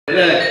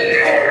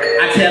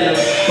I tell them,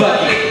 fuck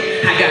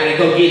it, I gotta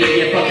go get it,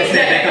 yeah, fucking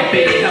snap back, I'm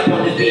feeling up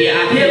on this beat,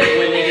 I kill it.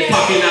 When niggas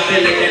talking, I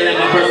feel it, they let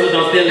my verses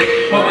don't steal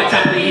it. Or my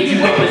chopper hit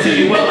you up and shoot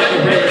you up like a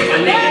realist,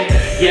 my nigga.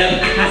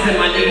 Yep, I said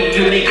my nigga,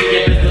 you nigga,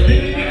 yeah, best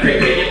believe me, be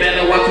creeping, you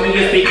better watch me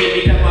get speaking,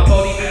 because my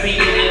body be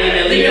beating and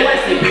then leave your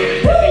ass sleeping.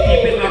 If you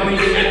keep it my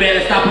reason, you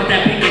better stop with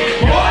that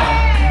picking. Boy,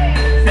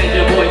 send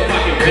your boys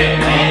fucking red,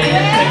 man.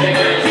 Take your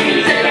girl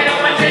cheese, check that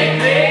on my check,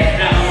 man.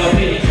 Now I'm a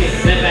bitty shit,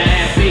 never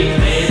ass beats,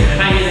 man.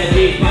 I hit a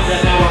deep, pop that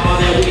power on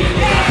that weed.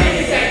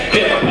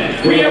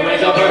 Rearrange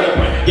your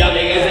vertebrae, y'all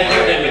niggas ain't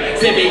heard of me.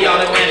 Send me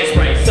automatic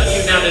spray, suck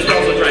you down this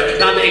rose drink.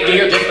 Now nigga,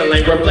 you're just a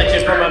lame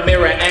reflections from a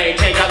mirror, ain't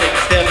change, y'all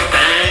niggas still the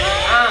same.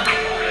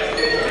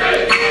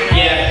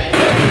 Yeah.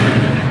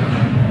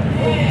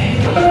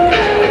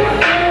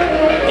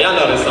 Y'all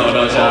know this song,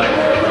 don't y'all?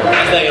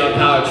 I stay on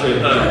Power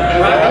Trip, huh?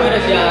 Rock with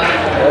us, y'all.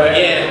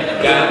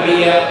 Yeah. Got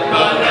me up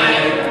all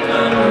night,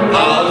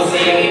 all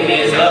singing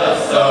this love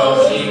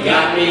song. She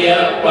got me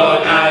up all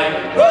night.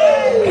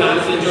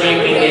 Constant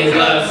drinking this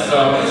love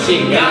song.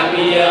 She got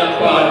me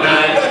up all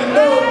night.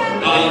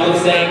 All I'm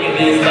singing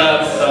this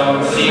love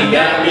song. She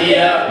got me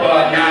up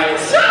all night.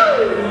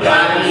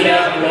 Got me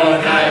up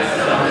all night.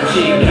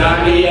 She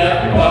got me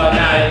up all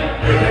night.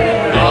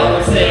 All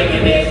I'm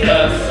singing this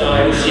love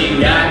song.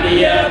 She got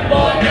me up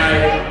all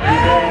night.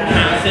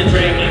 Constant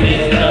drinking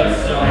this love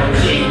song.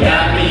 She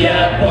got me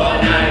up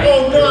all night.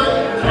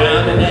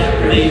 Drowning out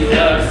this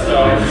love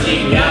song. She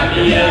got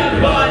me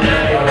up all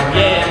night.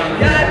 Yeah.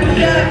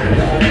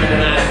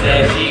 And I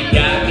said she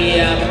got me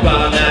up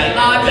all night.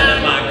 Fill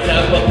my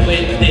cup up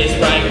with this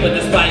right, with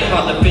the spite,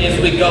 all the fears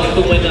we go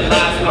through and the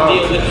lies we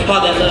deal with,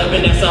 all that love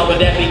and that sorrow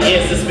that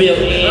begins to spill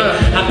in.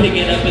 I pick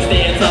it up and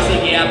stand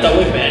tossing, yeah, I throw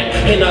it back.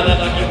 And all that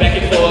lucky back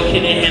and forth,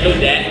 can it handle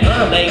that?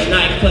 Late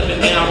night,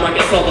 clubbing down,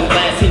 rocking solar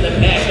glass in the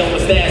back,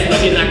 throwing stats,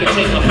 looking I can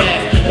change my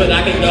past, but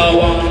I can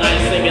go all night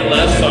singing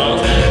love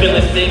songs.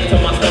 Feeling sick to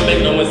my stomach,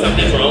 knowing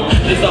something's wrong.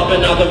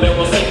 Dissolving all the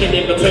minerals, sinking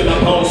in between my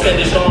bones,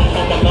 standing strong,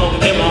 home alone,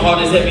 and my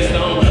heart is heavy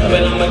stone.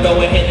 But I'ma go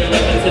ahead and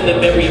look into the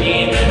very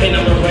end, and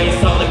I'ma erase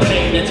all the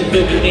pain that you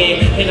feel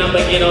within, and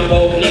I'ma get on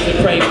both knees and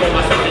pray for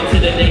myself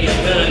until the day is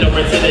done, or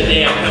until the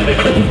day I'm coming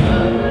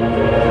home.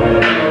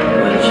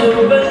 Would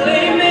you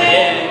believe me?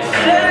 Yeah.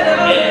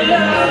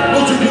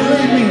 Would you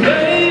believe me?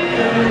 Babe,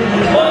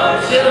 I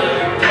want you,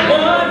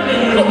 want me.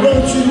 I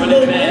want you,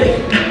 running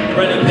back,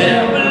 running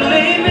back.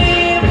 Believe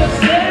me, if I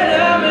said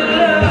I'm in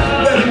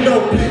love. Let him know,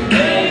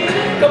 babe.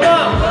 Come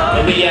on,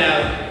 and we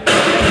out.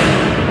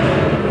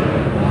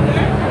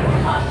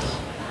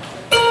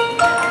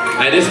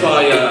 Hey, this for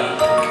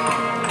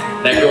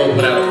that girl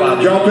put out a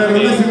father. y'all better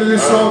listen to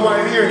this song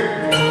right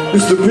here.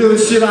 This is the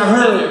realest shit I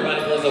heard.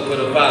 Everybody goes up with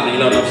a father, you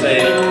know what I'm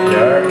saying?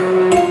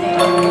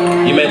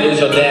 Yeah. You may lose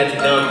your dad to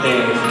dumb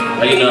things,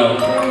 or you know,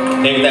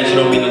 things that you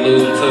don't mean to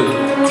lose them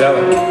to. Tell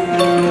him.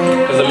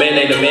 Because a man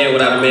ain't a man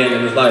without a man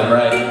in his life,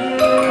 right?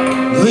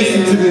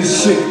 Listen to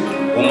this shit.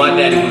 Well, my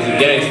daddy was a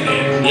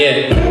gangster,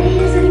 yeah.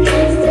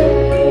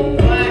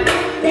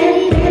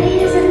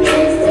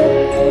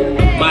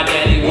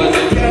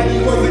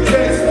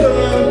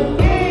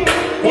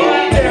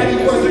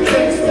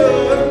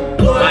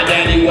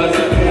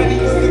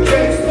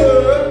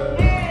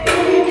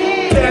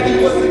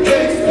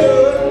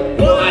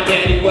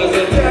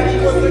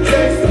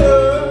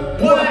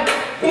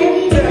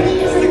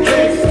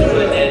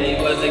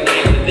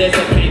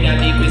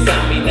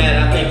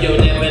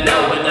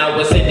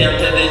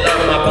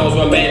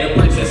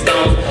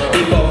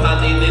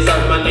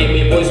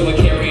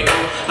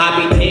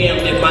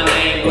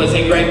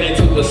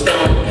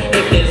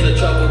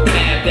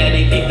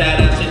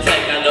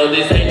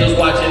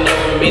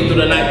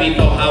 Through the night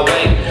before I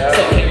wake,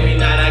 so every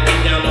night I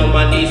get down on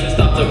my knees and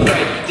start to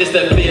pray, just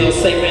to feel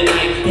safe at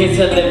night, here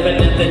to live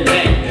another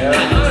day.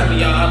 I know some of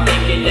y'all are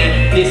thinking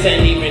that this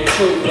ain't even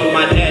true, but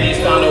my daddy's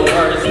final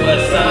words was,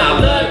 son, I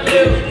love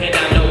you, and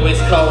I know it's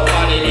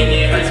cold-hearted and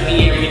it hurts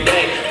me every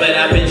day, but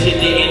I bet you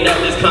didn't know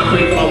this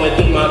concrete flowing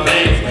through my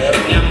veins.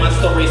 Now my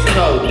story's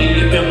told, do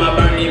you feel my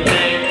burning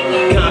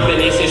pain?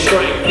 Confidence and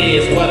strength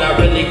is what I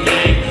really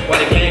gain. While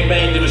the gang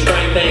bang do the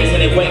strange things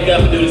and they wake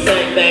up and do the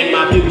same thing,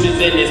 my future's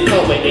in this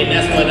poet and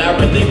that's what I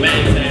really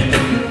maintain.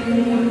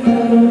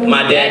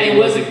 My daddy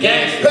was a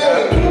gangster.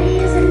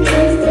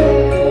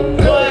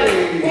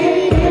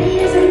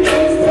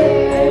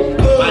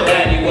 My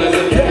daddy was a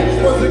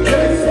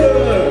gangster.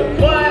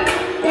 What?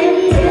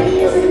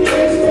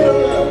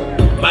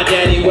 My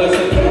daddy was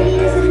a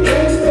gangster.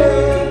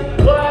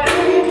 What?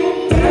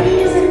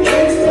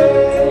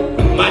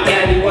 My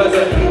daddy was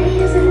a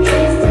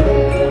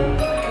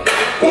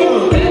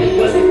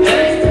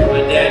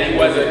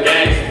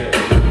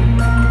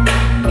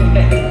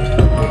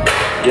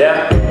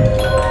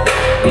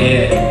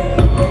yeah.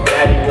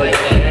 Daddy was a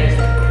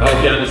gangster. I hope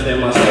you understand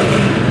my story.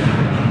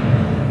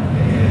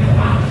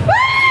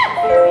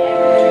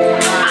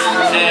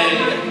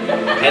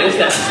 Hey, this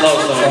that slow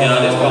song,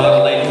 y'all. This for all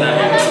the ladies out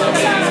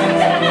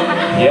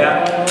here.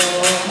 Yeah.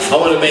 I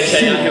want to make sure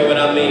y'all hear what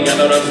I mean. Y'all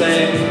know what I'm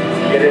saying?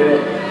 Get it?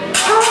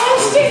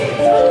 Oh, shit.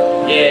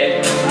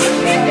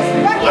 Yeah.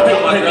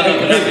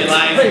 I be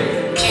like,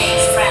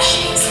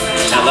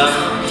 hello?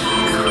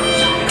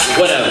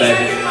 What up,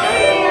 baby?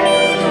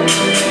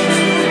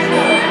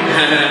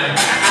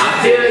 I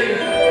feel you.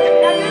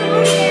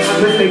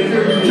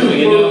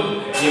 You know,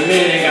 your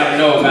man ain't gotta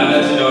know about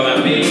us, you know what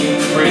I mean?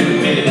 Friends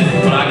with me,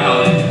 that's what I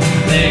call it.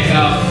 Let it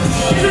go.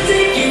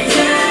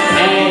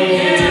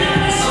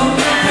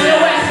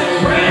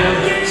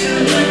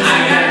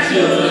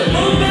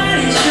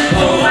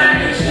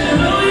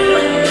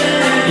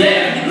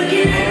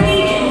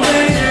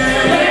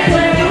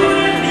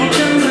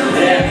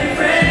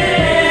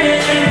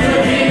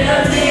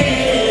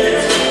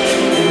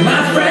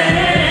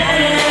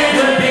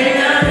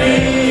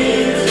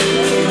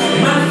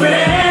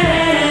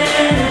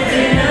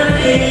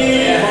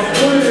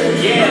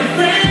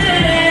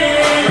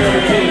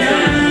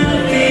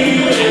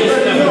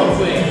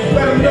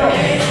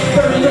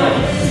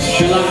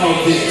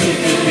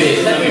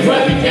 Let me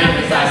rub it down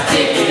as I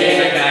stick it in.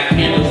 I got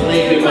candles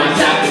lit with my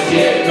chocolate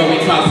chip. Girl, we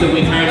toss it,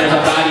 we turn as a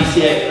body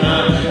shit.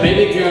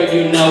 Baby girl,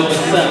 you know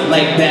what's up.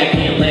 Lay back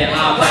and let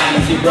our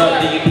bodies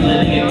erupt. Do you feel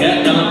it in your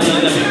gut? No, I'm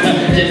feeling up your cup.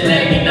 Just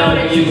let me know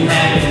that you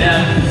have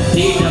enough.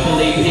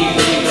 D-double-E-P,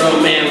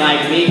 girl, man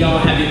like me. Gon'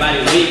 have your body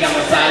weak. I'm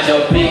massage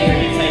your feet. Girl,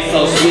 you taste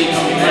so sweet.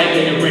 Call me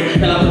blanket and ring.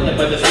 Fill up with the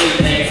butter sweet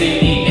things.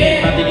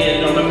 About to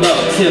get it on the floor.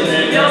 Till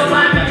then, girl,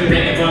 got you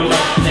making one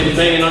more. They was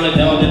banging on the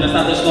door, then I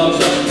stopped the slow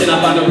show. Then I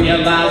finally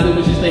realized it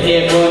was just a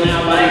head for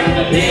now. Bodies in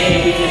the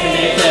bed, we kissing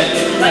and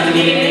touching. Like to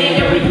get it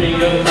in everything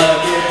of love.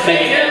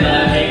 Making that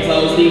love, ain't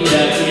close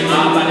deduction.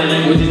 All body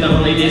language is the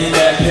only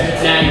discussion.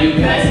 Now you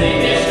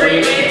cussing and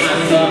screaming. I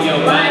see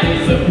your body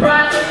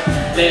surprised.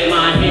 Let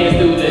my hands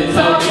do the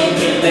talking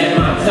and let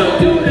my tongue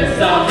do the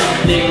song.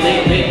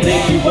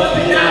 Lick you up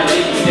and I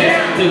lick you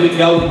down. Here we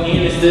go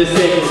again, it's the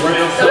second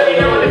round. So we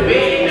on the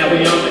bed, now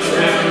we on the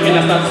ground. And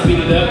I start to speed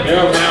it up,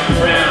 girl, round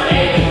for round.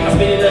 Hey, I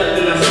speed it up,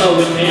 then I slow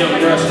it down.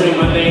 Girl, scream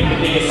my name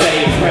and then say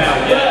it's proud.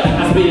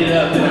 Yeah, I speed it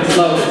up, then I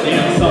slow it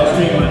down. So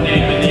scream my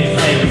name and then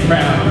say it's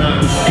proud.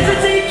 If I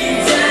take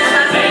you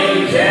down,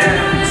 hey, yeah.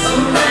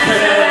 Turn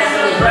that ass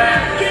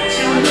around.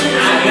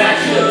 I got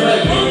you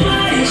looking.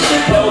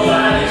 Whole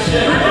body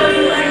shook.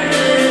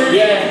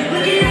 Yeah.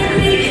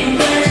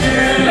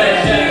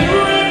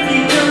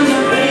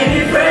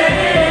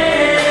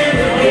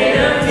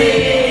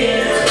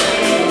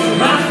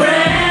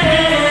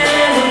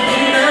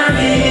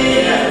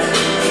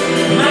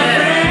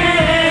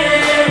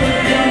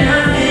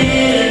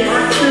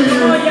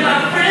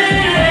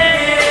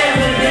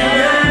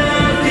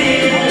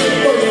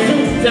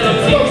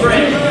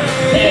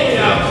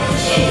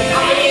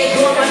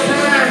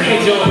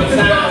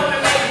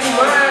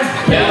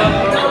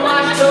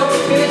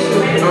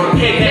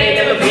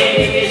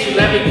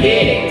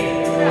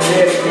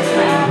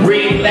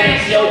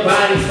 Relax your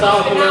body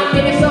soft and I'm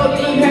getting so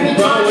deep, have me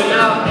growing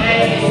up,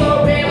 hey,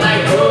 so big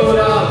like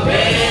Rudolph,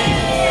 man.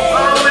 I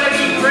don't wanna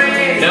be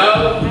friends,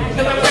 no,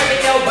 cause I'm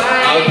breaking your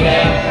body.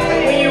 Okay.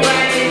 When you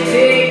ride this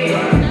dick,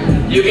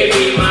 you can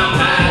be my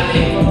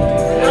pilot.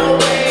 No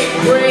way,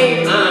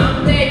 green.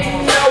 Think you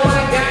know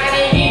I got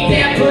it. Eat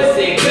that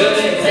pussy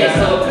good, taste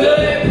so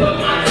good. Put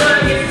my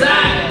tongue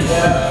inside.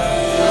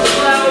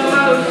 Slow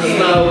motion.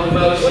 Slow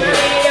motion. When I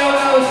need your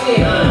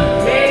motion.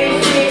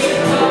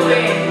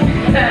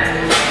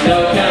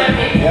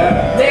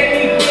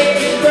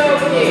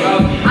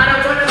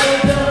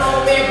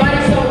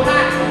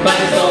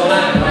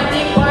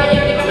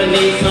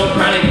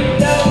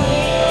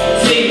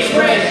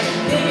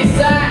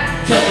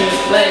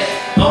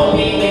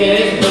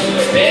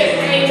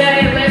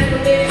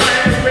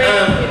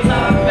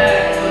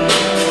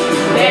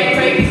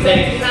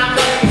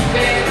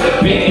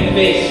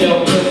 Fish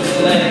your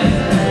pussy legs.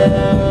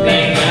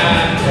 Thank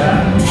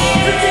God.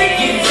 To take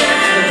you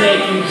down.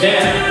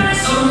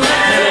 Turn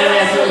that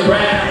ass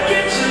around.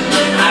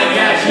 I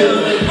got you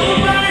looking.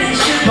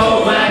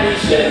 Whole body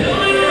shook.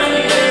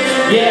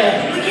 Yeah.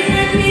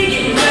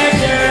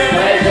 Pleasure.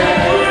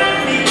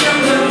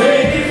 Become a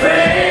pretty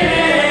friend.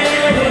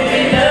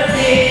 Within the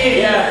pit.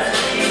 Yeah.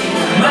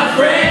 My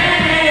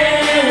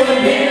friend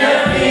within the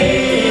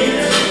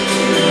pit.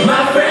 My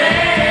friend.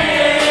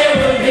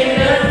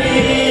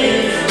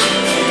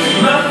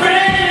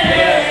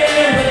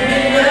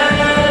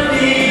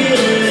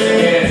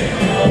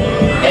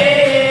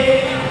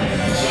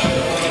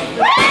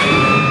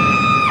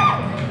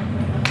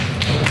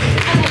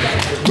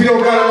 We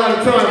don't got a lot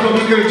of time, so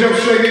we're gonna jump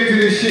straight into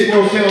this shit. No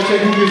sound check.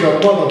 Who gives a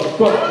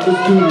motherfucker?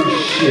 Let's do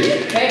this shit.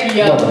 Thank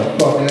you, y'all.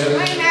 Motherfucker.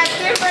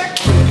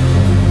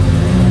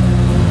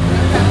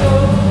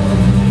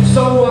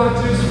 So I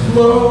just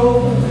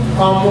flow.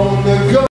 I'm on the go.